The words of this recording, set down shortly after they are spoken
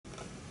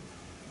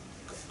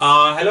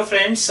Hello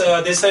friends,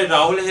 this is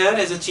Rahul here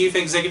as a Chief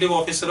Executive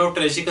Officer of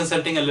Treasury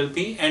Consulting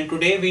LLP, and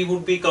today we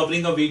would be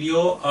covering a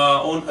video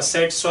on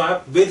asset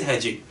swap with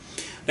hedging.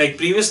 Like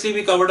previously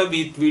we covered a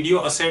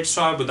video asset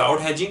swap without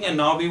hedging, and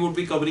now we would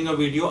be covering a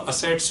video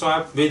asset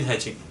swap with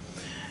hedging.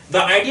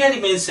 The idea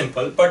remains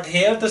simple, but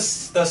here the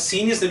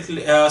scene is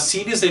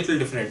little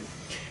different.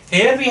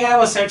 Here we have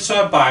asset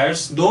swap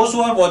buyers. Those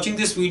who are watching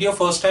this video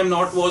first time,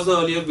 not watch the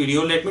earlier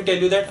video, let me tell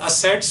you that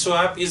asset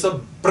swap is a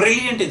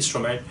brilliant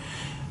instrument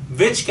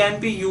which can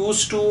be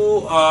used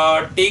to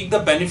take the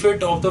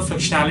benefit of the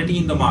frictionality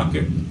in the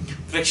market.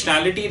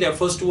 Frictionality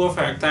refers to a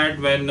fact that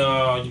when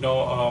there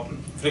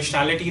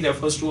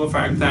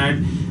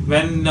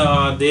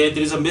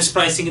is a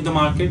mispricing in the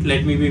market.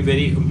 Let me be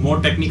very more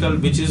technical,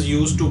 which is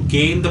used to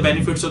gain the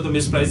benefits of the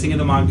mispricing in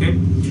the market.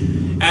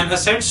 And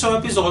asset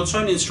swap is also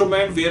an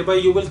instrument whereby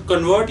you will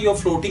convert your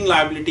floating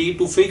liability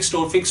to fixed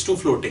or fixed to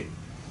floating.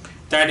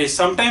 That is,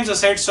 sometimes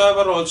asset swap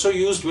are also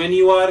used when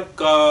you are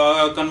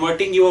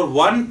converting your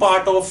one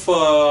part of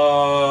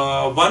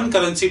one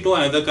currency to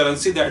another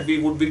currency, that we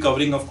would be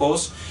covering, of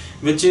course,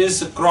 which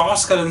is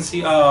cross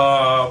currency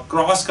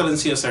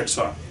asset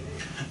swap.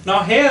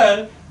 Now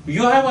here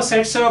you have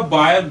asset swap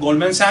buyer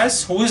Goldman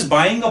Sachs, who is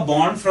buying a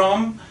bond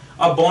from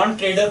a bond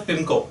trader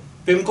PIMCO.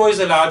 PIMCO is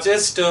the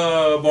largest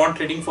bond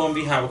trading firm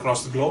we have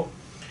across the globe,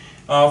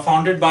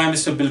 founded by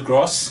Mr. Bill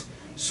Gross.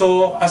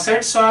 So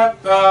asset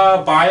swap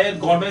buyer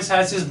Goldman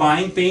Sachs is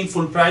paying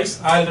full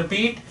price. I'll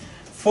repeat,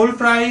 full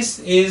price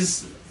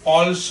is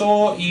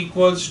also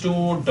equals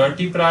to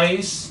dirty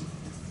price,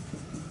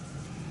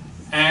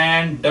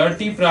 and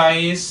dirty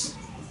price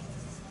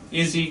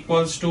is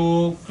equals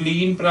to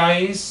clean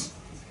price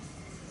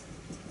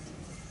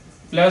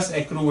plus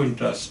accrue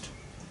interest.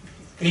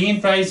 Clean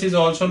price is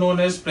also known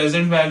as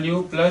present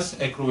value plus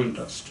accrue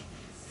interest.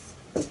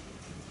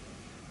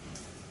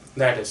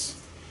 That is.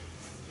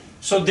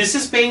 So this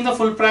is paying the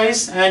full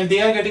price and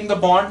they are getting the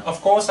bond.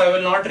 Of course, I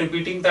will not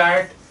repeating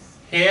that.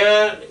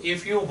 Here,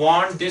 if you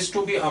want this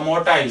to be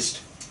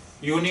amortized,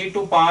 you need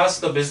to pass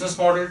the business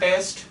model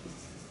test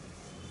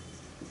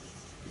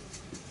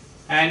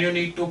and you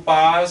need to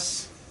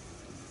pass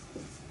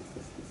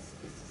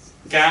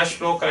cash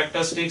flow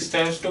characteristics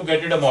test to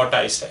get it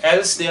amortized.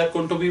 Else they are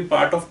going to be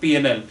part of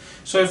P&L.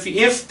 So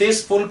if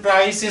this full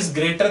price is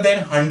greater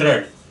than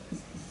 100,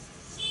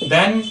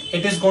 then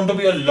it is going to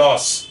be a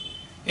loss.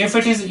 If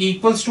it is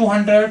equals to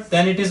 100,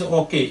 then it is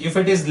okay. If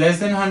it is less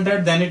than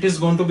 100, then it is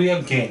going to be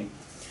a gain.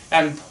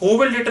 And who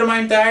will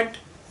determine that?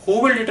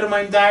 Who will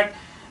determine that?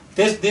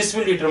 This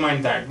will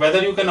determine that,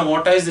 whether you can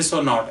amortize this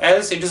or not.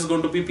 Else it is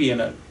going to be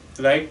P&L,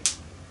 right?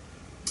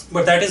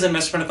 But that is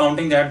investment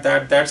accounting.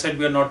 That side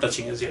we are not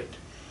touching as yet.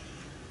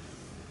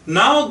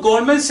 Now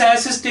Goldman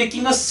Sachs is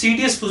taking a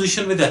CDS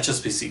position with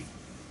HSBC.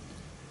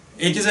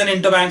 It is an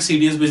interbank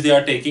CDS which they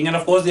are taking, and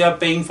of course they are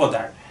paying for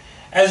that.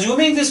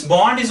 Assuming this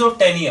bond is of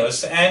 10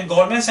 years and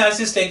Goldman Sachs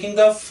is taking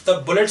the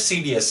bullet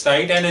CDS,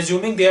 right? And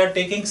assuming they are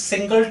taking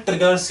single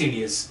trigger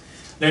CDS.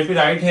 Let me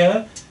write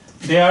here.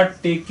 They are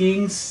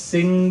taking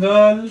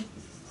single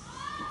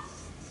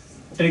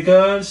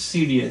trigger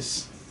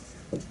CDS.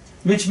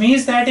 Which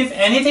means that if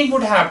anything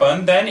would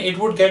happen, then it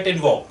would get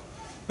invoked.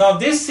 Now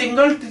this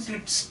single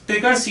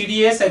trigger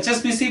CDS,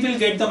 HSBC will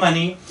get the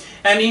money,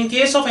 and in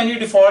case of any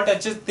default,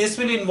 this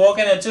will invoke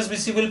and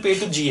HSBC will pay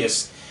to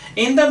GS.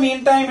 In the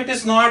meantime, it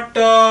is not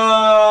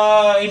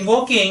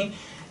invoking.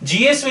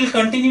 GS will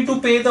continue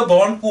to pay the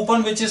bond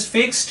coupon which is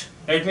fixed.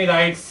 Let me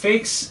write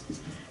fixed,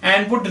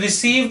 and would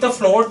receive the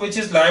float which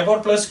is LIBOR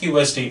plus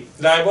QSD,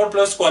 LIBOR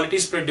plus quality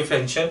spread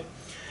differential.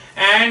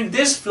 And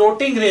this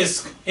floating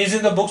risk is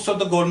in the books of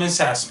the Goldman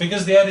Sachs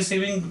because they are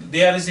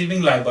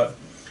receiving LIBOR.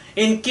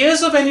 In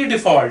case of any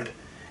default,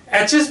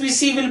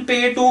 HSBC will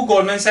pay to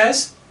Goldman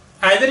Sachs.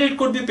 Either it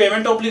could be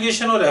payment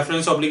obligation or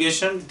reference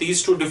obligation.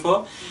 These two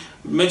differ.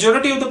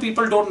 Majority of the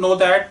people don't know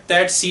that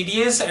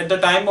CDS at the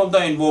time of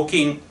the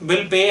invoking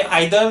will pay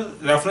either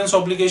reference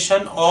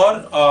obligation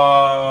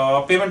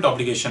or payment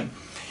obligation.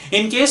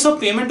 In case of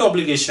payment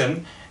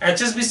obligation,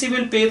 HSBC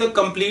will pay the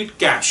complete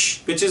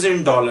cash, which is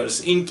in dollars.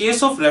 In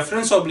case of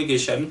reference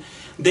obligation,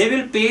 they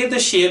will pay the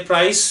share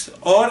price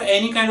or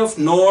any kind of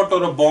note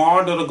or a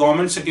bond or a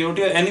government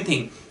security or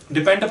anything,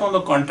 depend upon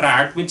the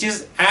contract, which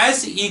is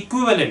as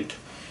equivalent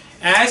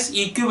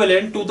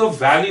to the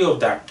value of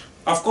that.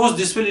 Of course,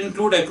 this will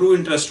include accrue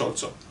interest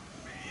also.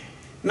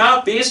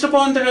 Now, based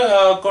upon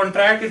the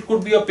contract, it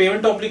could be a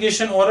payment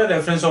obligation or a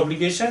reference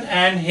obligation.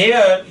 And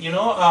here,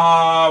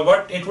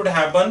 what it would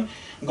happen,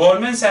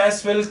 Goldman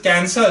Sachs will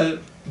cancel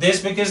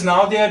this because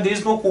now there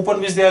is no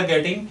coupon which they are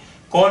getting.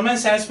 Goldman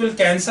Sachs will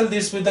cancel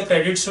this with the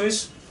Credit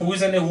Suisse, who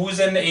is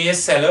an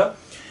AS seller,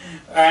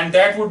 and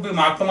that would be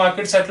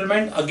mark-to-market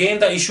settlement. Again,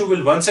 the issue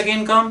will once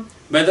again come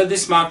whether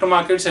this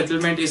mark-to-market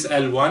settlement is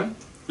L1.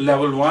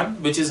 Level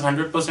 1, which is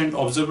 100%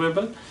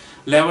 observable,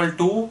 level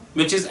 2,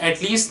 which is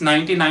at least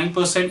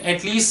 99%,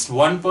 at least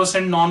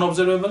 1%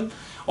 non-observable,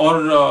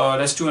 or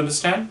rest you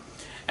understand,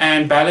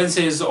 and balance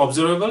is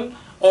observable,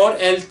 or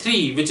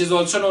L3, which is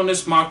also known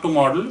as mark to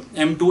model,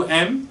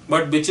 M2M,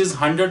 but which is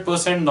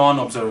 100%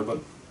 non-observable.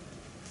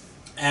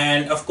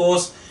 And of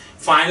course,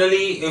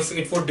 finally, if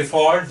it would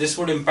default, this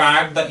would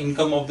impact the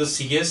income of the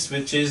CS,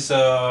 which is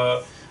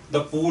the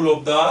pool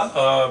of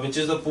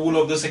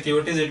the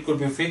securities. It could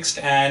be fixed,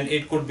 and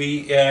it could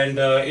be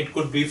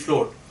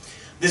float.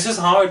 This is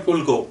how it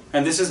will go,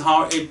 and this is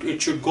how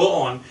it should go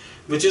on,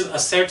 which is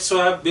asset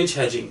swap with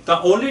hedging.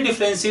 The only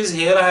difference is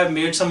here I have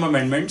made some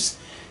amendments.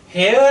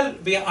 Here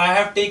I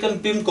have taken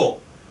PIMCO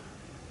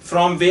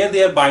from where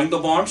they are buying the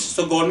bonds.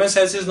 So Goldman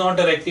Sachs is not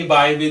directly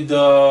buy with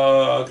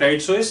the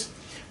Credit Suisse.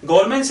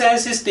 Goldman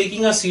Sachs is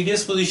taking a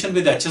CDS position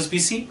with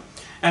HSBC,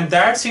 and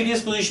that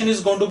CDS position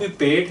is going to be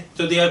paid.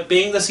 So they are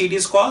paying the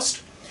CDS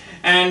cost,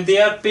 and they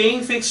are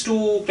paying fixed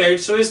to Credit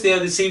Suisse. They are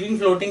receiving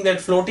floating.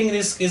 That floating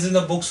risk is in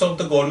the books of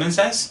the Goldman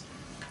Sachs,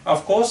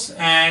 of course.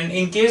 And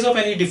in case of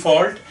any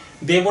default,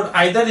 they would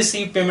either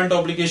receive payment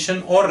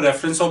obligation or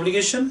reference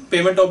obligation.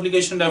 Payment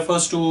obligation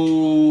refers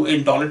to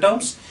in dollar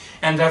terms,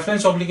 and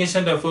reference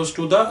obligation refers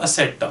to the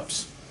asset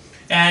terms.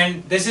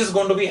 And this is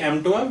going to be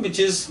M2M, which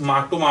is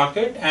mark to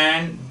market,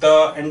 and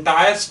the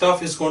entire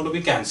stuff is going to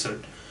be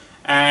cancelled.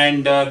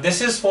 And this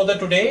is for the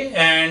today,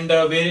 and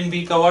wherein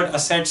we covered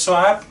asset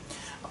swap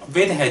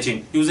with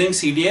hedging using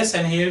CDS,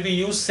 and here we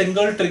use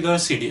single trigger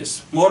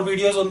CDS. More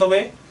videos on the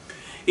way.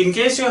 In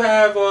case you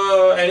have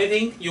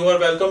anything, you are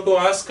welcome to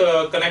ask.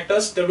 Connect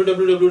us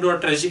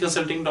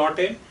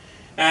www.treasuryconsulting.in,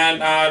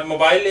 and our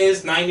mobile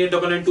is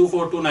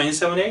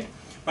 9899242978.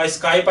 My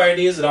Skype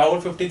ID is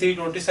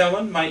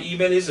Rahul5327. My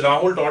email is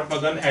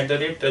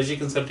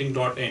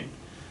rahul.magan@treasuryconsulting.in.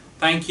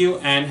 Thank you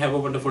and have a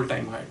wonderful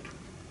time ahead.